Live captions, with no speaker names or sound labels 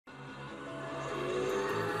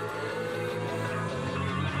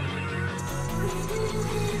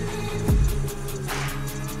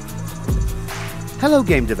Hello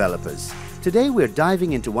game developers! Today we're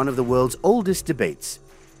diving into one of the world's oldest debates.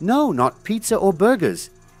 No, not pizza or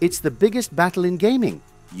burgers. It's the biggest battle in gaming.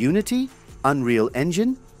 Unity? Unreal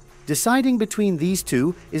Engine? Deciding between these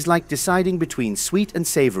two is like deciding between sweet and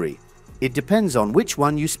savory. It depends on which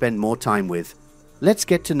one you spend more time with. Let's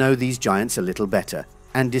get to know these giants a little better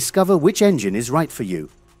and discover which engine is right for you.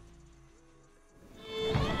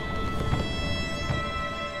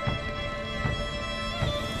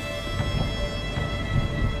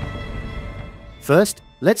 First,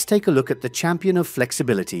 let's take a look at the champion of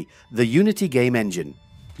flexibility, the Unity game engine.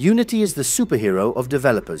 Unity is the superhero of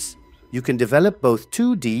developers. You can develop both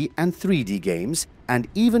 2D and 3D games and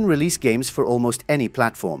even release games for almost any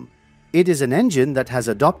platform. It is an engine that has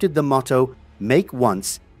adopted the motto, make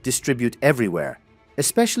once, distribute everywhere,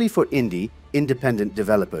 especially for indie, independent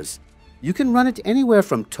developers. You can run it anywhere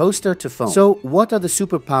from toaster to phone. So, what are the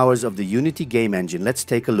superpowers of the Unity game engine? Let's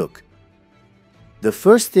take a look. The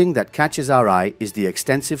first thing that catches our eye is the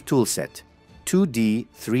extensive toolset. 2D,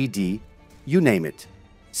 3D, you name it.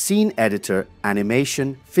 Scene editor,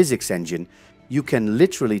 animation, physics engine, you can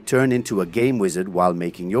literally turn into a game wizard while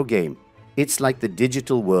making your game. It's like the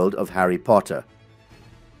digital world of Harry Potter.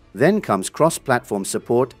 Then comes cross-platform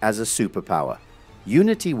support as a superpower.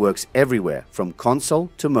 Unity works everywhere from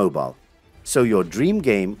console to mobile, so your dream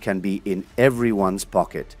game can be in everyone's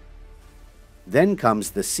pocket. Then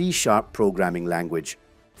comes the C# programming language.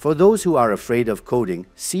 For those who are afraid of coding,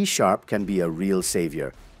 C# can be a real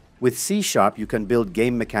savior. With C# you can build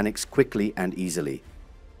game mechanics quickly and easily.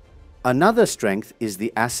 Another strength is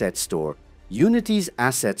the asset store. Unity's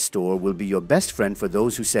asset store will be your best friend for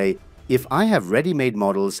those who say, if I have ready-made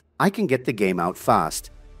models, I can get the game out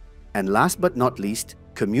fast. And last but not least,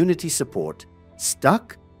 community support.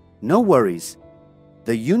 Stuck? No worries.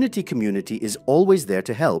 The Unity community is always there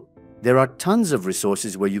to help. There are tons of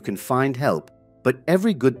resources where you can find help, but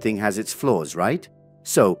every good thing has its flaws, right?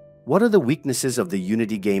 So, what are the weaknesses of the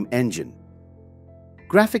Unity game engine?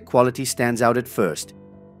 Graphic quality stands out at first.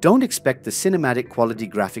 Don't expect the cinematic quality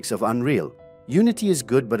graphics of Unreal. Unity is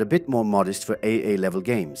good but a bit more modest for AA-level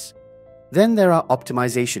games. Then there are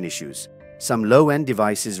optimization issues. Some low-end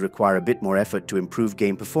devices require a bit more effort to improve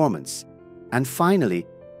game performance. And finally,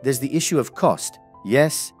 there's the issue of cost.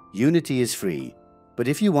 Yes, Unity is free. But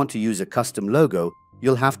if you want to use a custom logo,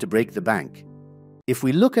 you'll have to break the bank. If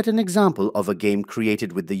we look at an example of a game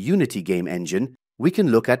created with the Unity game engine, we can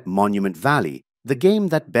look at Monument Valley, the game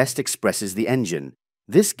that best expresses the engine.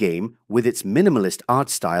 This game, with its minimalist art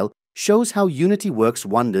style, shows how Unity works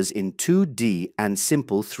wonders in 2D and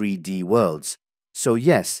simple 3D worlds. So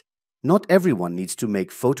yes, not everyone needs to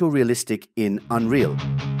make photorealistic in Unreal.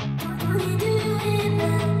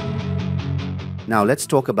 Now let's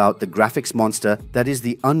talk about the graphics monster that is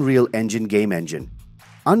the Unreal Engine game engine.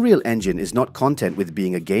 Unreal Engine is not content with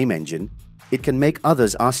being a game engine. It can make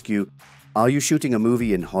others ask you, are you shooting a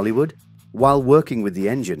movie in Hollywood? While working with the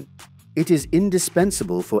engine. It is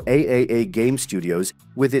indispensable for AAA game studios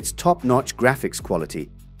with its top-notch graphics quality,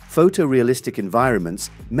 photorealistic environments,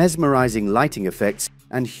 mesmerizing lighting effects,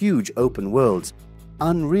 and huge open worlds.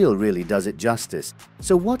 Unreal really does it justice.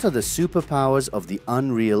 So what are the superpowers of the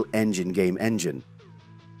Unreal Engine game engine?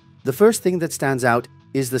 The first thing that stands out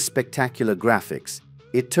is the spectacular graphics.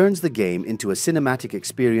 It turns the game into a cinematic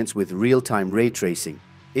experience with real-time ray tracing.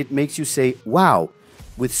 It makes you say, wow,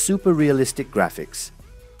 with super realistic graphics.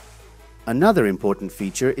 Another important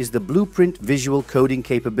feature is the Blueprint visual coding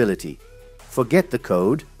capability. Forget the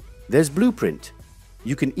code, there's Blueprint.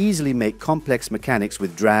 You can easily make complex mechanics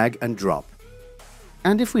with drag and drop.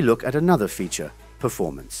 And if we look at another feature,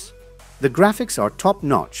 performance. The graphics are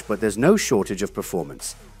top-notch, but there's no shortage of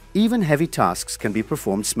performance. Even heavy tasks can be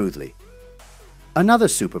performed smoothly. Another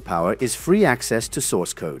superpower is free access to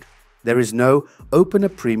source code. There is no open a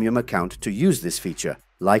premium account to use this feature.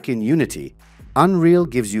 Like in Unity, Unreal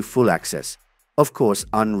gives you full access. Of course,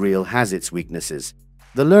 Unreal has its weaknesses.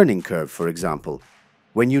 The learning curve, for example.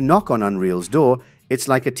 When you knock on Unreal's door, it's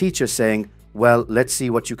like a teacher saying, well, let's see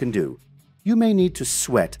what you can do. You may need to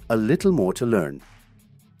sweat a little more to learn.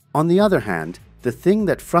 On the other hand, the thing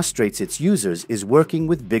that frustrates its users is working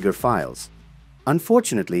with bigger files.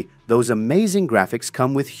 Unfortunately, those amazing graphics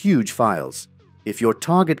come with huge files. If your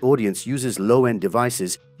target audience uses low-end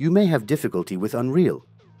devices, you may have difficulty with Unreal.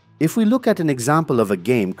 If we look at an example of a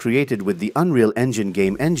game created with the Unreal Engine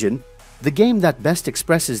game engine, the game that best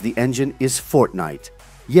expresses the engine is Fortnite.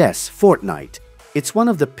 Yes, Fortnite. It's one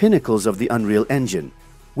of the pinnacles of the Unreal Engine.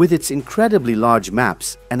 With its incredibly large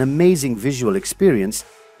maps and amazing visual experience,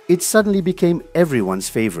 it suddenly became everyone's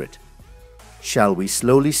favorite. Shall we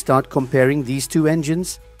slowly start comparing these two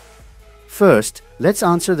engines? First, let's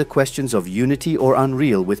answer the questions of Unity or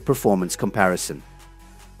Unreal with performance comparison.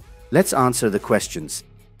 Let's answer the questions.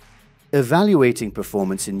 Evaluating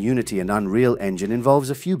performance in Unity and Unreal Engine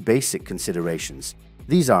involves a few basic considerations.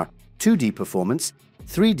 These are 2D performance,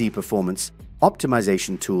 3D performance,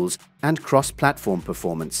 optimization tools, and cross-platform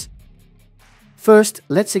performance. First,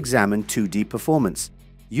 let's examine 2D performance.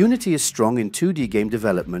 Unity is strong in 2D game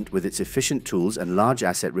development with its efficient tools and large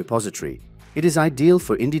asset repository. It is ideal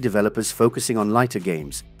for indie developers focusing on lighter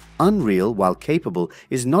games. Unreal, while capable,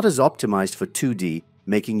 is not as optimized for 2D,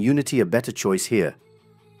 making Unity a better choice here.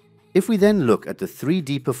 If we then look at the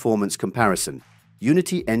 3D performance comparison,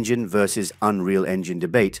 Unity Engine versus Unreal Engine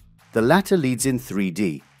debate, the latter leads in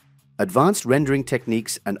 3D. Advanced rendering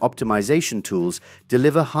techniques and optimization tools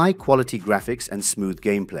deliver high-quality graphics and smooth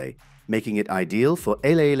gameplay, making it ideal for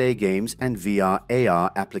LLA games and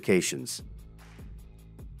VR/AR applications.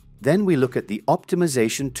 Then we look at the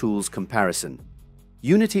optimization tools comparison.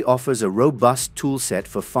 Unity offers a robust toolset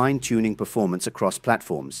for fine-tuning performance across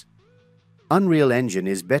platforms. Unreal Engine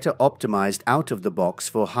is better optimized out of the box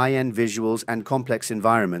for high-end visuals and complex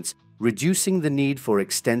environments, reducing the need for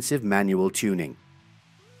extensive manual tuning.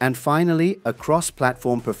 And finally, a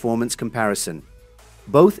cross-platform performance comparison.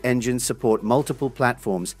 Both engines support multiple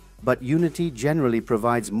platforms, but Unity generally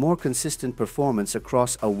provides more consistent performance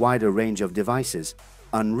across a wider range of devices.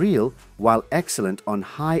 Unreal, while excellent on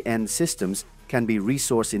high-end systems, can be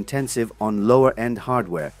resource-intensive on lower-end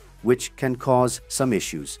hardware, which can cause some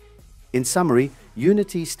issues. In summary,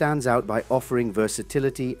 Unity stands out by offering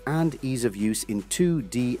versatility and ease of use in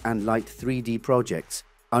 2D and light 3D projects.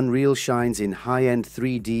 Unreal shines in high-end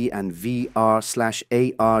 3D and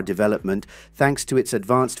VR/AR development thanks to its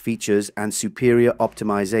advanced features and superior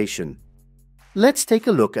optimization. Let's take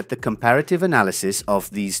a look at the comparative analysis of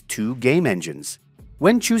these two game engines.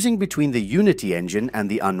 When choosing between the Unity engine and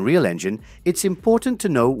the Unreal Engine, it's important to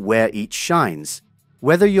know where each shines.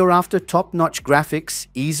 Whether you're after top-notch graphics,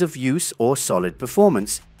 ease of use, or solid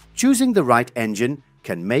performance, choosing the right engine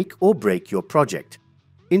can make or break your project.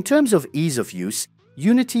 In terms of ease of use,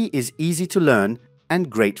 Unity is easy to learn and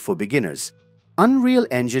great for beginners. Unreal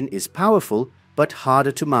Engine is powerful but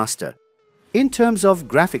harder to master. In terms of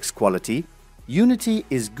graphics quality, Unity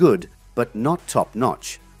is good but not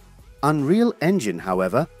top-notch. Unreal Engine,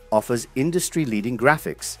 however, offers industry-leading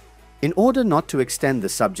graphics. In order not to extend the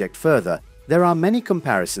subject further, there are many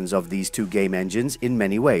comparisons of these two game engines in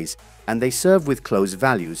many ways, and they serve with close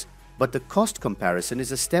values, but the cost comparison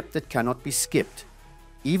is a step that cannot be skipped.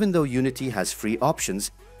 Even though Unity has free options,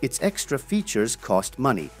 its extra features cost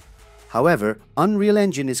money. However, Unreal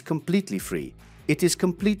Engine is completely free. It is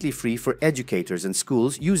completely free for educators and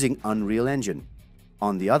schools using Unreal Engine.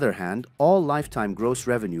 On the other hand, all lifetime gross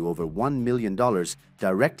revenue over $1 million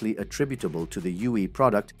directly attributable to the UE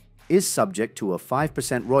product is subject to a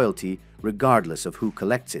 5% royalty regardless of who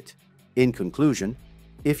collects it. In conclusion,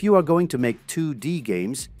 if you are going to make 2D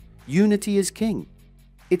games, Unity is king.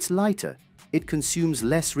 It's lighter, it consumes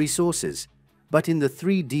less resources, but in the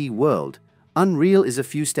 3D world, Unreal is a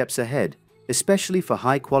few steps ahead, especially for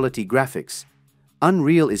high-quality graphics.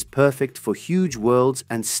 Unreal is perfect for huge worlds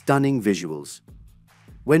and stunning visuals.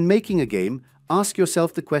 When making a game, ask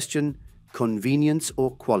yourself the question, convenience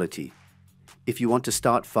or quality? If you want to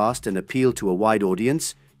start fast and appeal to a wide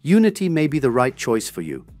audience, Unity may be the right choice for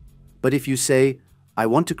you. But if you say, I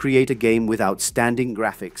want to create a game with outstanding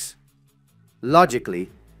graphics,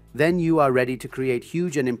 logically, then you are ready to create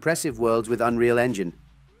huge and impressive worlds with Unreal Engine.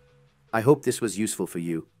 I hope this was useful for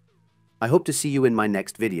you. I hope to see you in my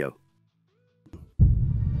next video.